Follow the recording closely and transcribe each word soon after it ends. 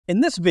In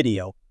this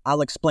video,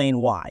 I'll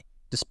explain why,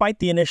 despite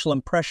the initial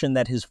impression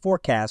that his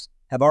forecasts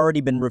have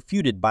already been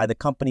refuted by the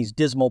company's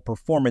dismal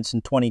performance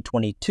in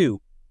 2022,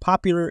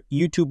 popular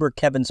YouTuber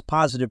Kevin's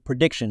positive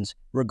predictions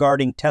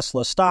regarding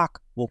Tesla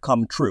stock will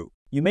come true.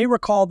 You may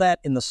recall that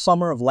in the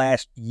summer of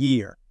last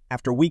year,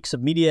 after weeks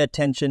of media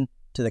attention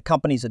to the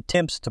company's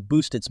attempts to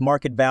boost its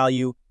market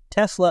value,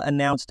 Tesla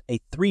announced a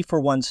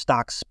 3-for-1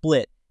 stock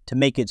split to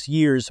make its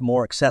shares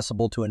more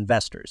accessible to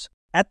investors.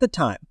 At the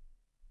time,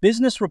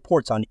 business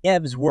reports on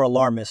EVs were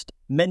alarmist,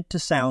 meant to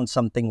sound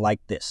something like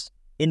this.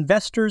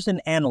 Investors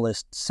and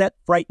analysts set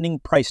frightening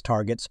price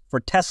targets for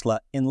Tesla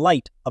in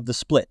light of the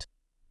split.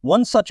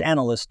 One such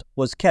analyst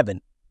was Kevin,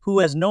 who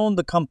has known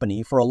the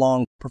company for a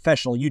long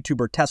professional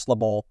YouTuber Tesla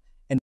bull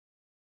and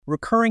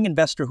recurring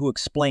investor who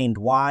explained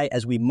why,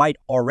 as we might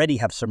already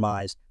have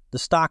surmised, the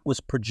stock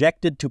was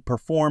projected to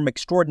perform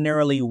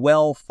extraordinarily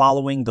well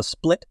following the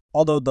split,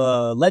 although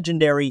the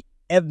legendary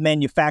EV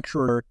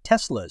manufacturer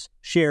Tesla's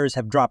shares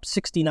have dropped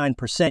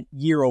 69%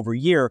 year over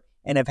year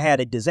and have had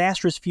a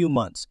disastrous few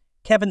months.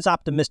 Kevin's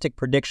optimistic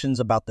predictions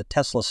about the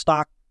Tesla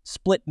stock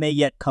split may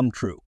yet come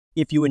true.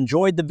 If you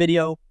enjoyed the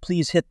video,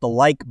 please hit the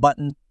like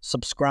button,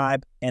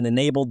 subscribe, and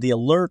enable the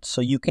alert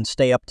so you can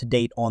stay up to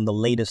date on the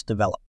latest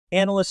developments.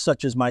 Analysts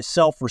such as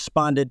myself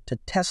responded to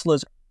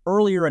Tesla's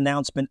earlier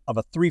announcement of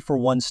a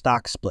 3-for-1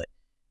 stock split,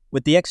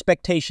 with the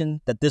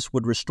expectation that this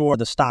would restore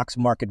the stock's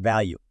market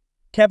value.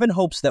 Kevin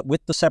hopes that with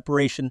the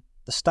separation,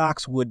 the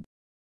stocks would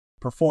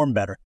perform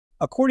better.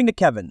 According to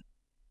Kevin,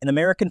 an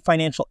American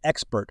financial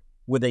expert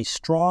with a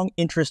strong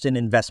interest in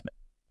investment,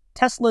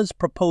 Tesla's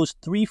proposed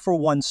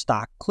 3-for-1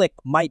 stock click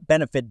might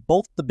benefit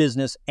both the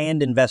business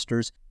and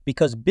investors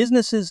because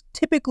businesses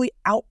typically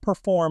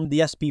outperform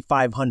the S&P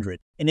 500,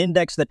 an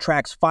index that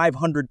tracks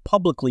 500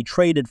 publicly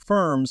traded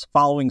firms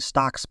following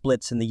stock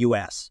splits in the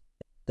U.S.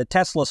 The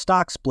Tesla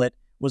stock split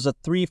was a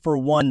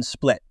 3-for-1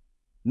 split,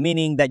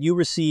 meaning that you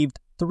received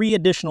 3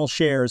 additional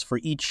shares for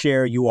each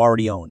share you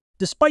already own.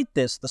 Despite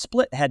this, the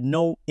split had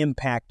no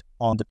impact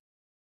on the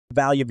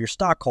value of your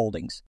stock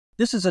holdings.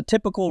 This is a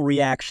typical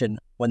reaction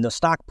when the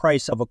stock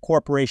price of a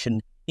corporation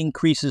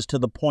increases to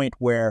the point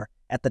where,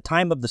 at the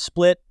time of the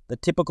split, the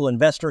typical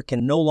investor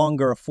can no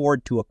longer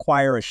afford to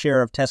acquire a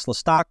share of Tesla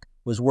stock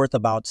was worth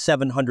about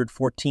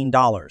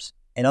 $714.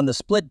 And on the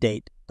split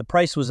date, the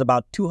price was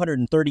about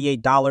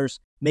 $238,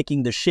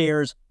 making the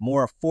shares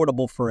more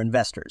affordable for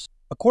investors.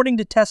 According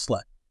to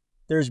Tesla,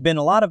 there's been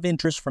a lot of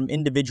interest from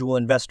individual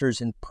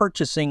investors in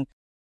purchasing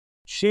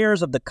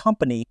shares of the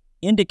company,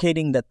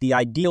 indicating that the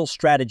ideal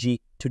strategy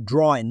to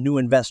draw in new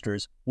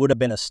investors would have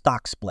been a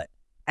stock split.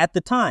 At the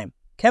time,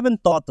 Kevin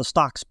thought the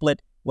stock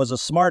split was a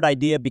smart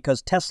idea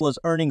because Tesla's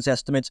earnings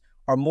estimates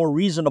are more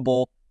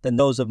reasonable than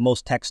those of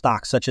most tech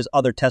stocks, such as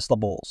other Tesla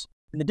bulls.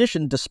 In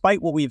addition,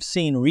 despite what we've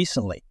seen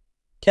recently,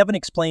 Kevin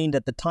explained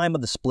at the time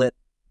of the split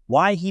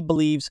why he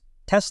believes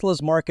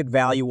Tesla's market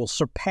value will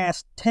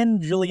surpass $10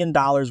 billion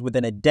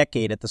within a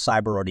decade at the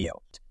Cyber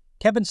Rodeo.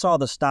 Kevin saw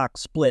the stock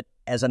split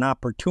as an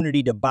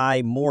opportunity to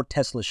buy more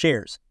Tesla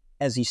shares,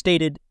 as he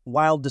stated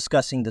while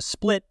discussing the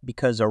split,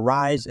 because a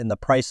rise in the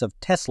price of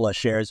Tesla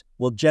shares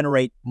will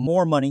generate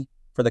more money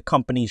for the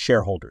company's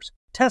shareholders.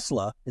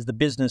 Tesla is the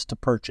business to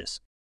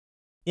purchase.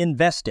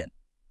 Invest in.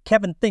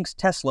 Kevin thinks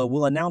Tesla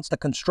will announce the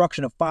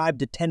construction of 5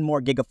 to 10 more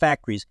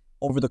gigafactories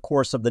over the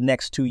course of the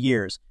next 2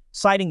 years,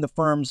 citing the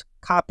firm's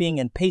copying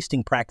and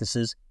pasting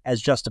practices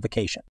as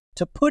justification.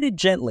 To put it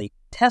gently,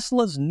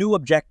 Tesla's new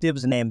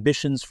objectives and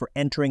ambitions for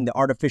entering the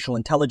artificial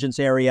intelligence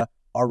area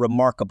are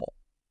remarkable.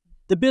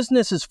 The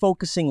business is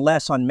focusing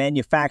less on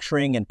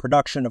manufacturing and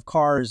production of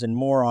cars and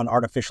more on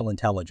artificial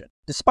intelligence.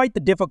 Despite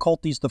the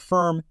difficulties the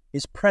firm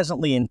is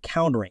presently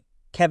encountering,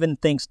 Kevin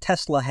thinks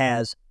Tesla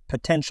has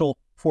potential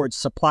for its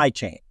supply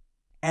chain,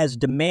 as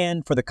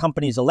demand for the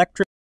company's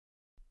electric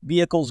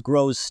vehicles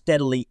grows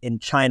steadily in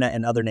China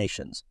and other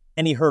nations.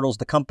 Any hurdles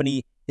the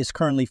company is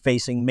currently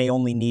facing may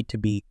only need to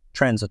be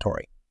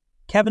transitory.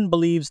 Kevin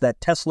believes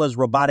that Tesla's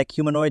robotic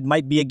humanoid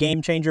might be a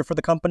game changer for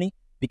the company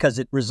because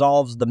it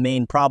resolves the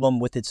main problem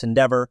with its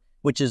endeavor,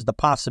 which is the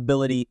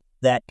possibility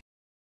that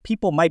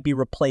people might be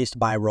replaced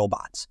by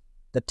robots.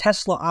 The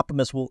Tesla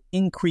Optimus will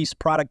increase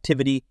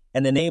productivity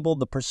and enable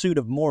the pursuit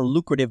of more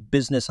lucrative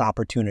business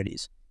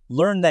opportunities.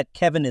 Learn that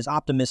Kevin is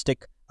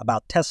optimistic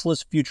about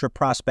Tesla's future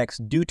prospects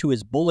due to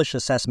his bullish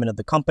assessment of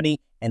the company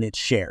and its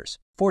shares.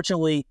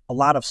 Fortunately, a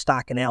lot of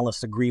stock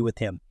analysts agree with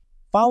him.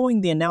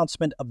 Following the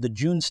announcement of the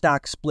June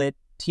stock split,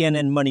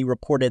 TNN Money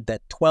reported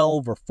that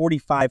 12 or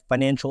 45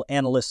 financial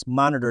analysts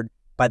monitored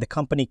by the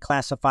company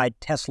classified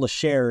Tesla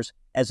shares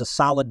as a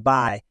solid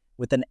buy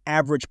with an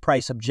average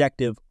price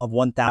objective of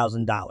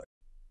 $1,000.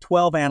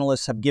 12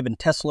 analysts have given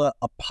Tesla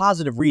a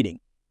positive reading,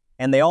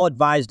 and they all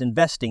advised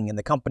investing in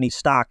the company's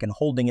stock and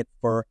holding it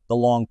for the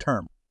long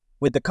term.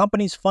 With the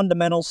company's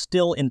fundamentals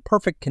still in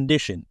perfect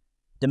condition,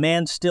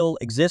 demand still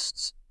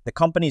exists, the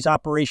company's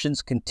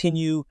operations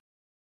continue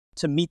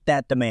to meet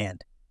that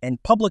demand,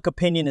 and public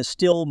opinion is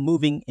still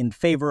moving in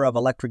favor of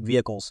electric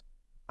vehicles.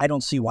 I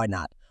don't see why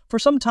not. For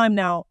some time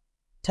now,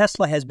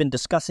 Tesla has been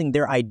discussing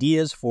their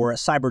ideas for a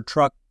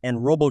Cybertruck and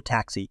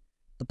robotaxi.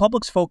 The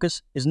public's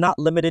focus is not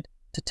limited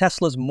to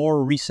Tesla's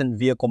more recent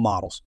vehicle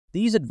models.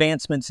 These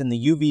advancements in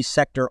the UV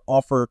sector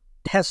offer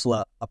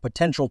Tesla a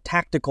potential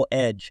tactical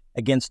edge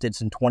against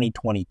its in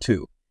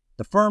 2022.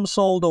 The firm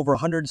sold over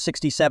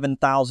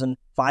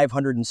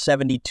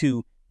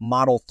 167,572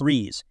 Model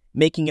 3s,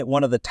 making it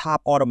one of the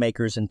top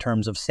automakers in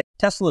terms of sales.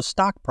 Tesla's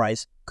stock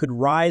price could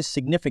rise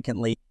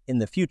significantly in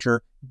the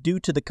future due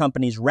to the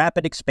company's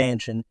rapid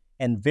expansion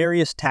and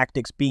various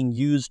tactics being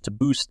used to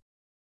boost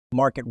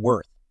market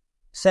worth.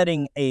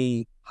 Setting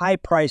a high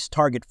price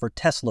target for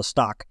Tesla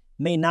stock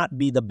may not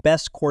be the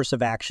best course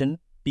of action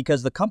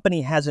because the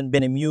company hasn't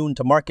been immune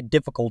to market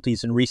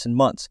difficulties in recent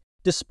months.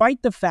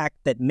 Despite the fact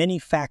that many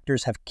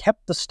factors have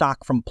kept the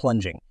stock from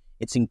plunging,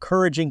 it's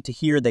encouraging to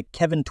hear that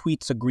Kevin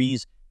Tweets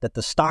agrees that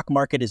the stock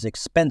market is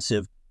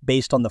expensive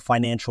based on the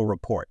financial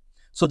report.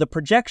 So the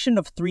projection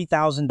of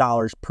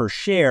 $3,000 per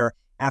share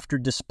after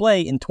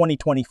display in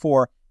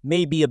 2024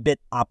 may be a bit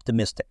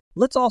optimistic.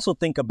 Let's also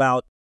think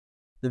about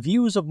the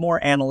views of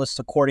more analysts.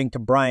 According to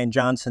Brian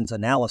Johnson's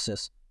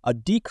analysis, a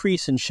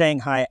decrease in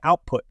Shanghai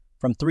output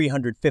from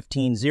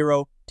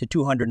 315.0 to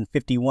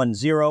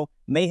 251.0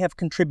 may have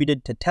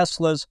contributed to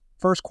Tesla's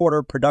first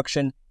quarter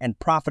production and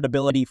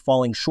profitability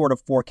falling short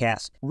of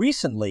forecasts.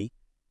 Recently,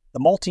 the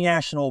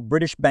multinational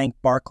British bank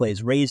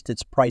Barclays raised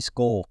its price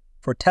goal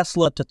for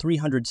Tesla to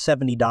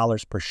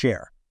 $370 per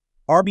share.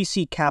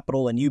 RBC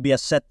Capital and UBS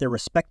set their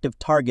respective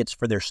targets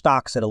for their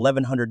stocks at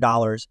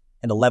 $1,100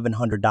 and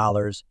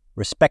 $1,100,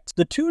 respectively.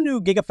 The two new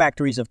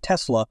gigafactories of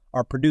Tesla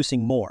are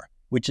producing more,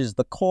 which is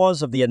the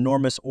cause of the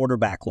enormous order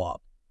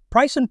backlog.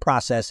 Price and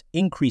process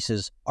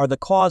increases are the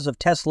cause of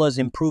Tesla's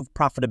improved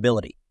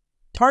profitability.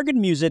 Target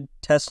Music,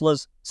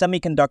 Tesla's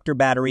semiconductor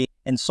battery,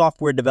 and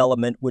software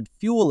development would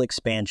fuel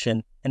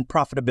expansion and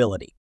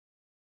profitability.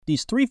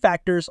 These three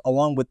factors,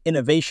 along with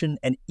innovation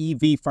and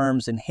EV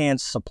firms'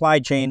 enhanced supply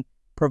chain,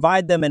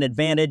 provide them an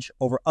advantage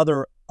over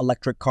other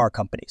electric car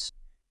companies.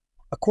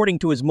 According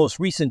to his most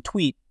recent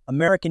tweet,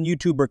 American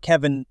YouTuber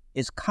Kevin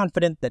is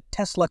confident that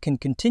Tesla can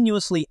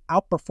continuously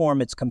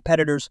outperform its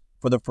competitors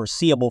for the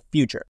foreseeable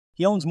future.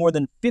 He owns more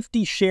than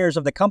 50 shares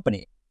of the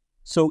company,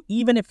 so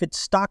even if its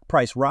stock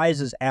price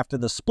rises after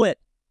the split,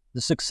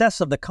 the success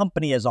of the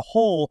company as a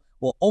whole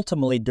will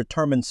ultimately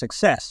determine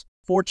success.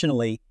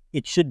 Fortunately,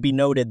 it should be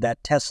noted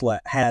that Tesla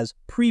has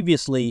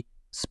previously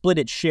split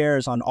its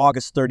shares on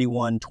August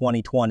 31,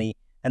 2020,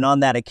 and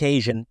on that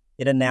occasion,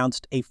 it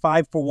announced a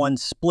 5-for-1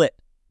 split,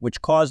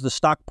 which caused the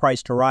stock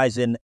price to rise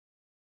in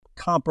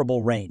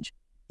comparable range.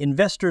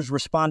 Investors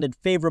responded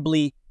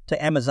favorably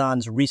to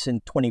Amazon's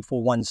recent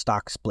 20-for-1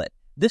 stock split.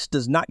 This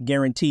does not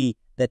guarantee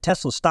that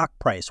Tesla's stock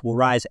price will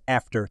rise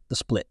after the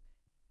split.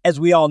 As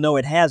we all know,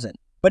 it hasn't,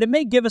 but it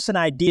may give us an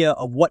idea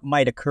of what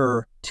might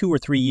occur 2 or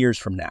 3 years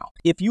from now.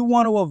 If you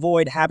want to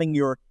avoid having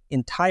your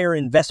entire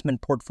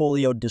investment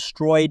portfolio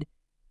destroyed,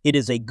 it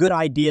is a good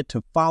idea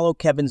to follow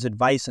Kevin's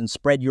advice and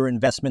spread your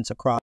investments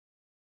across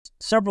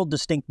several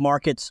distinct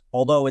markets,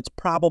 although it's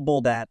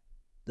probable that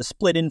the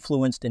split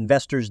influenced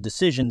investors'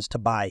 decisions to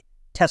buy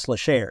Tesla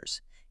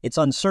shares. It's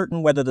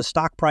uncertain whether the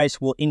stock price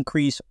will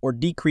increase or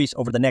decrease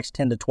over the next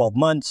 10 to 12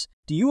 months.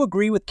 Do you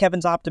agree with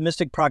Kevin's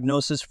optimistic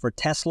prognosis for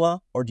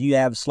Tesla, or do you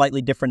have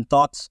slightly different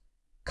thoughts?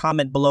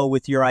 Comment below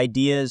with your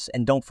ideas,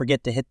 and don't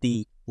forget to hit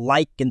the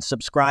like and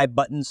subscribe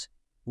buttons.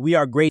 We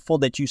are grateful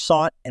that you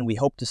saw it, and we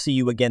hope to see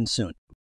you again soon.